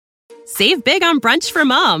Save big on brunch for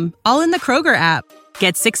mom, all in the Kroger app.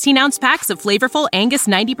 Get 16-ounce packs of flavorful Angus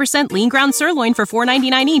 90% lean ground sirloin for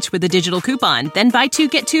 $4.99 each with a digital coupon. Then buy 2,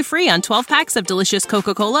 get 2 free on 12 packs of delicious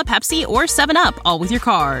Coca-Cola, Pepsi, or 7-Up, all with your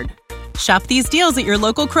card. Shop these deals at your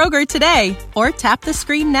local Kroger today, or tap the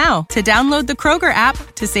screen now to download the Kroger app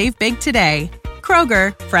to save big today.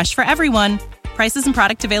 Kroger, fresh for everyone. Prices and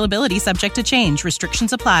product availability subject to change.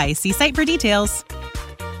 Restrictions apply. See site for details.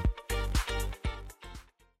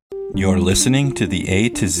 You're listening to the A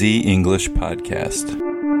to Z English podcast.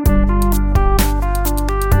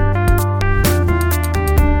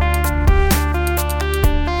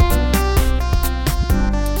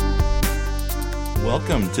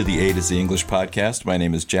 Welcome to the A to Z English podcast. My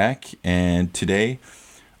name is Jack, and today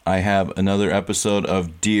I have another episode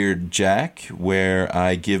of Dear Jack, where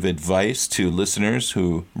I give advice to listeners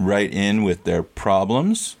who write in with their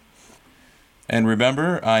problems. And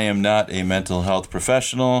remember, I am not a mental health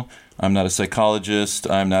professional, I'm not a psychologist,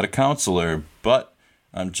 I'm not a counselor, but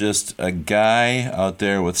I'm just a guy out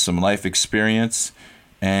there with some life experience,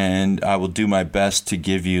 and I will do my best to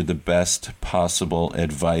give you the best possible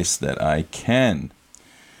advice that I can.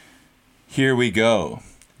 Here we go.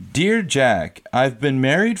 Dear Jack, I've been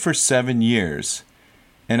married for 7 years,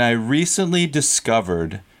 and I recently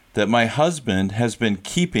discovered that my husband has been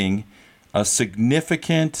keeping a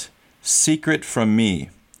significant secret from me.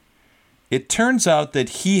 It turns out that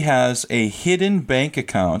he has a hidden bank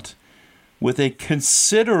account with a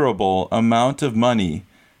considerable amount of money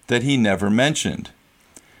that he never mentioned.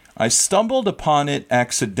 I stumbled upon it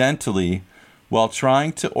accidentally while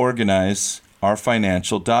trying to organize our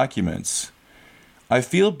financial documents. I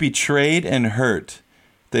feel betrayed and hurt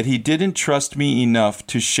that he didn't trust me enough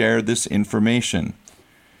to share this information.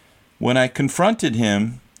 When I confronted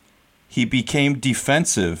him, he became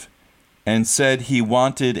defensive and said he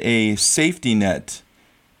wanted a safety net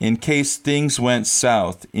in case things went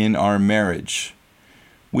south in our marriage.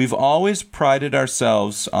 We've always prided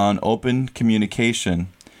ourselves on open communication,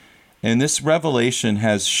 and this revelation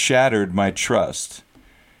has shattered my trust.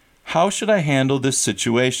 How should I handle this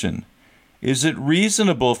situation? Is it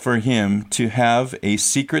reasonable for him to have a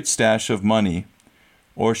secret stash of money,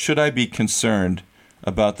 or should I be concerned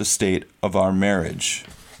about the state of our marriage?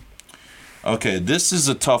 Okay, this is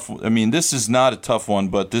this is not a tough one,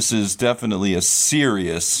 but this is definitely a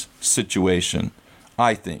serious situation,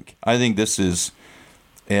 I think. I think this is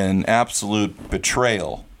an absolute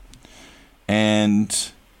betrayal. And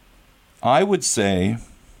I would say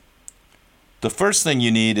the first thing you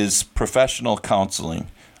need is professional counseling.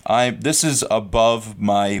 This is above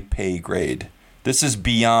my pay grade. This is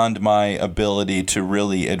beyond my ability to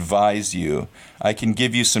really advise you. I can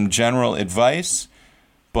give you some general advice,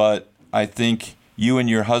 but I think you and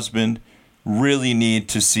your husband really need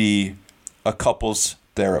to see a couples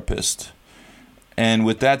therapist. And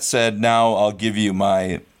with that said, now I'll give you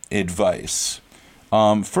my advice.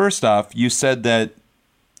 First off, you said that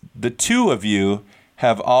the two of you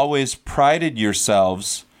have always prided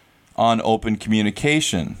yourselves on open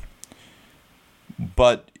communication.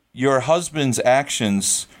 But your husband's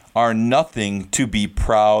actions are nothing to be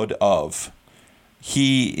proud of.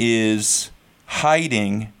 He is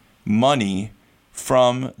hiding money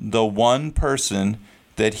from the one person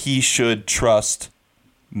that he should trust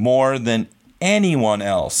more than anyone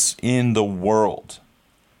else in the world.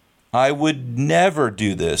 I would never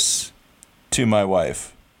do this to my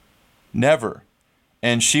wife. Never.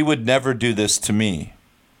 And she would never do this to me.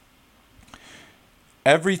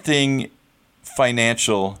 Everything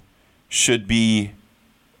financial should be,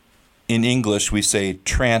 in English we say,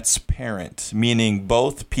 transparent, meaning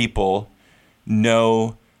both people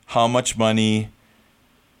know how much money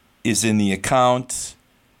is in the account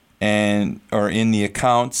or in the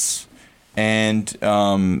accounts, and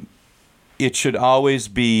it should always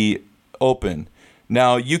be open.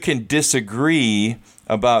 Now, you can disagree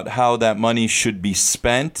about how that money should be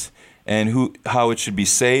spent and how it should be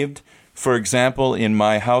saved. For example, in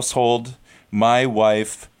my household, my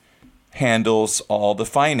wife handles all the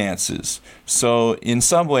finances. So in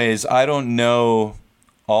some ways, I don't know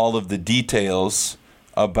all of the details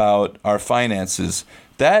about our finances.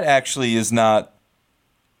 That actually is not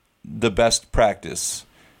the best practice.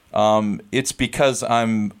 It's because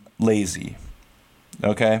I'm lazy,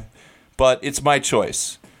 okay? But it's my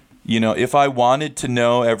choice. You know, if I wanted to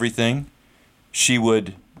know everything, she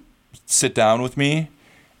would sit down with me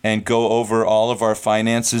and go over all of our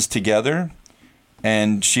finances together,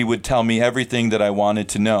 and she would tell me everything that I wanted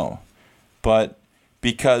to know. But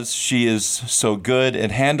because she is so good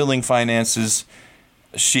at handling finances,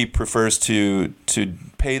 she prefers to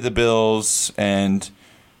pay the bills and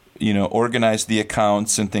organize the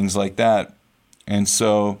accounts and things like that. And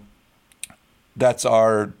so that's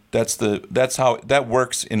how that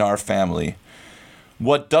works in our family.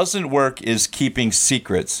 What doesn't work is keeping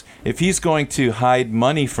secrets. If he's going to hide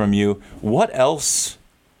money from you, what else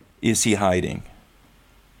is he hiding?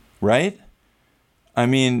 Right? I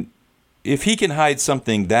mean, if he can hide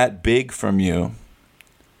something that big from you,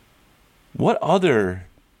 what other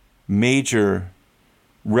major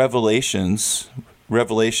revelations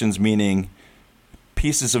meaning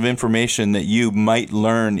pieces of information that you might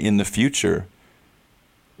learn in the future,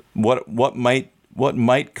 what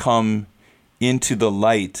might come into the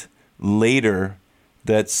light later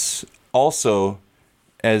that's also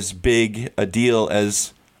as big a deal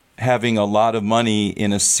as having a lot of money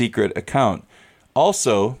in a secret account?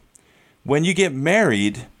 Also, when you get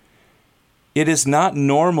married, it is not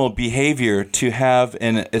normal behavior to have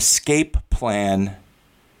an escape plan.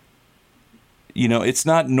 It's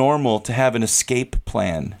not normal to have an escape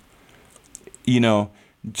plan.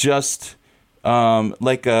 Just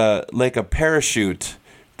like a parachute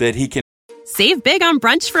that he can. Save big on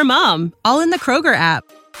brunch for mom, all in the Kroger app.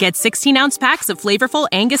 Get 16-ounce packs of flavorful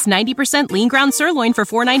Angus 90% lean ground sirloin for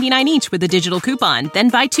 $4.99 each with a digital coupon. Then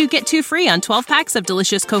buy 2, get 2 free on 12 packs of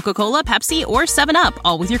delicious Coca-Cola, Pepsi, or 7-Up,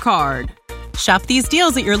 all with your card. Shop these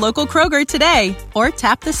deals at your local Kroger today, or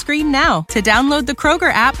tap the screen now to download the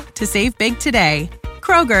Kroger app to save big today.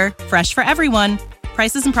 Kroger, fresh for everyone.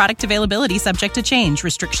 Prices and product availability subject to change.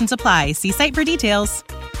 Restrictions apply. See site for details.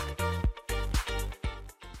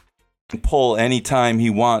 Pull anytime he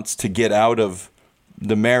wants to get out of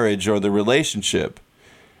the marriage or the relationship.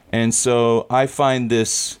 And so I find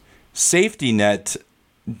this safety net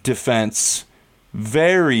defense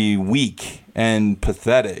very weak and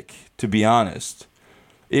pathetic, to be honest.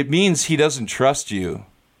 It means he doesn't trust you.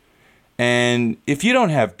 And if you don't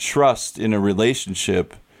have trust in a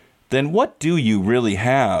relationship, then what do you really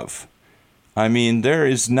have? I mean, there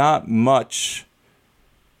is not much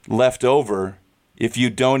left over if you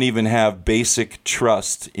don't even have basic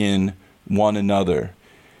trust in one another.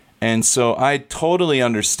 And so I totally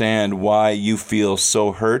understand why you feel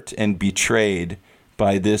so hurt and betrayed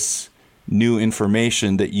by this new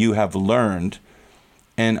information that you have learned.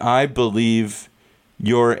 And I believe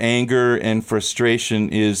your anger and frustration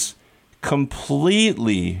is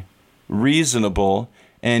completely reasonable,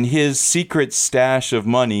 and his secret stash of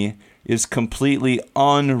money is completely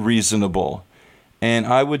unreasonable. And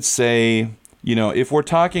I would say, if we're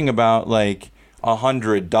talking about like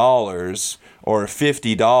 $100 or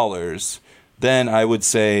 $50, then I would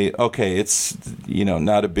say, okay, it's,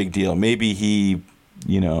 not a big deal. Maybe he,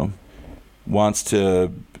 wants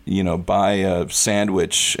to, buy a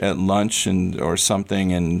sandwich at lunch or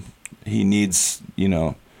something, and he needs,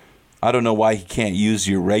 I don't know why he can't use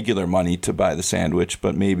your regular money to buy the sandwich,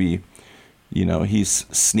 but maybe, he's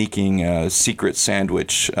sneaking a secret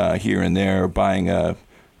sandwich here and there, or buying a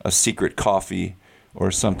secret coffee or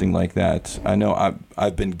something like that. I know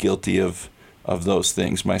I've been guilty of those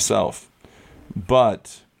things myself.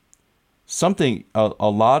 But a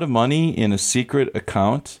lot of money in a secret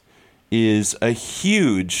account is a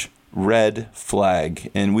huge red flag.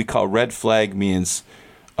 And we call red flag means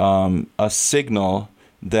a signal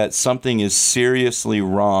that something is seriously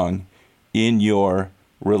wrong in your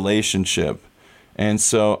relationship. And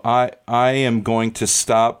so I am going to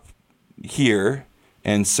stop here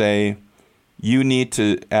and say, you need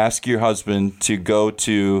to ask your husband to go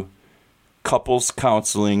to couples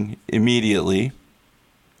counseling immediately.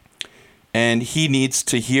 And he needs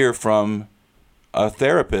to hear from a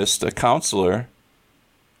therapist, a counselor,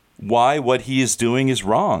 why what he is doing is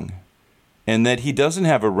wrong. And that he doesn't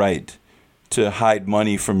have a right to hide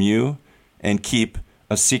money from you and keep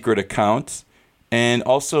a secret account. And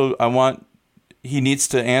also, he needs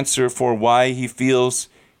to answer for why he feels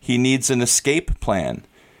he needs an escape plan.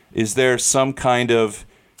 Is there some kind of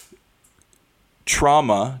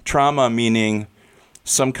trauma meaning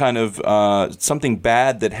some kind of something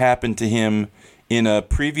bad that happened to him in a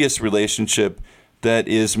previous relationship that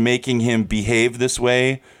is making him behave this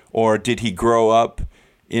way? Or did he grow up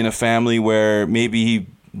in a family where maybe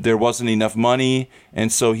there wasn't enough money,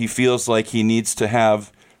 and so he feels like he needs to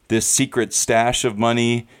have this secret stash of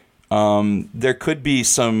money? There could be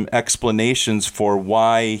some explanations for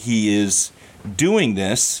why he is doing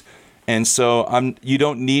this, and so you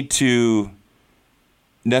don't need to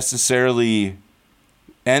necessarily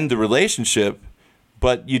end the relationship,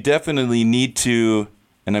 but you definitely need to,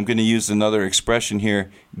 and I'm going to use another expression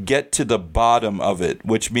here, get to the bottom of it,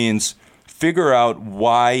 which means figure out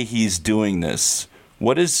why he's doing this.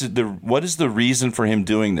 What is the reason for him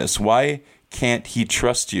doing this? Why can't he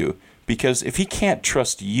trust you? because if he can't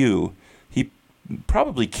trust you, he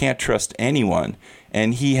probably can't trust anyone,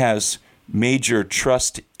 and he has major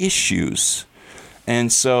trust issues.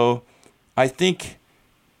 And so I think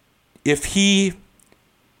if he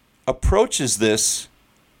approaches this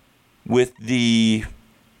with the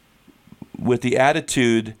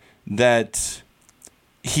attitude that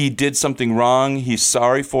he did something wrong, he's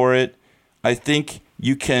sorry for it, I think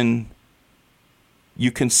you can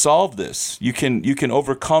solve this. You can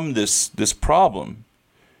overcome this problem.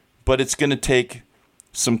 But it's going to take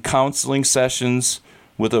some counseling sessions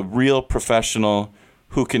with a real professional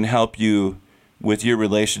who can help you with your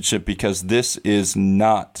relationship, because this is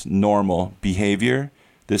not normal behavior.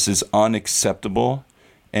 This is unacceptable,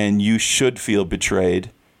 and you should feel betrayed,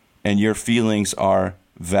 and your feelings are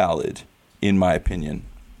valid, in my opinion.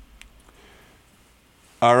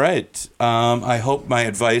 All right. I hope my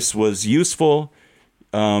advice was useful.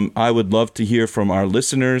 I would love to hear from our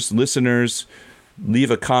listeners. Listeners,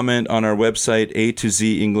 leave a comment on our website,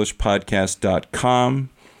 a2zenglishpodcast.com,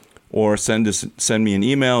 or send me an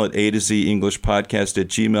email at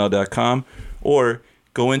a2zenglishpodcast@gmail.com, or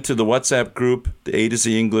go into the WhatsApp group, the A to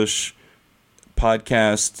Z English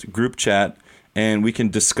Podcast group chat, and we can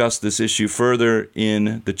discuss this issue further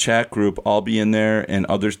in the chat group. I'll be in there, and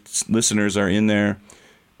other listeners are in there,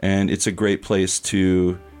 and it's a great place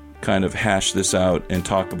to kind of hash this out and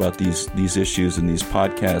talk about these issues in these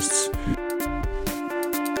podcasts.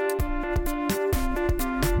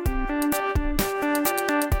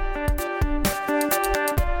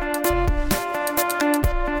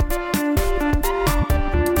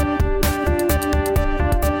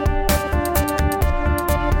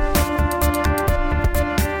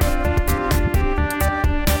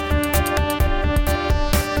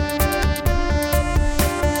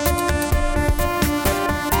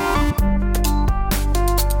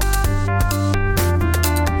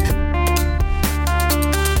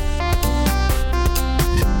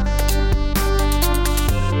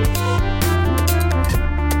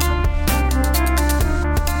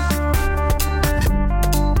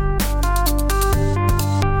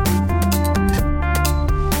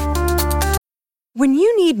 When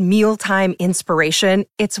you need mealtime inspiration,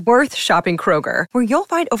 it's worth shopping Kroger, where you'll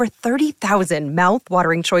find over 30,000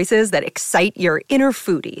 mouth-watering choices that excite your inner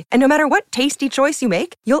foodie. And no matter what tasty choice you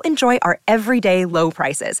make, you'll enjoy our everyday low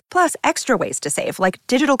prices, plus extra ways to save, like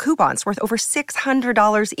digital coupons worth over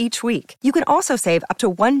 $600 each week. You can also save up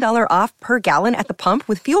to $1 off per gallon at the pump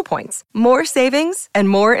with fuel points. More savings and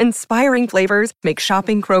more inspiring flavors make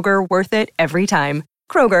shopping Kroger worth it every time.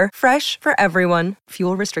 Kroger, fresh for everyone.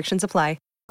 Fuel restrictions apply.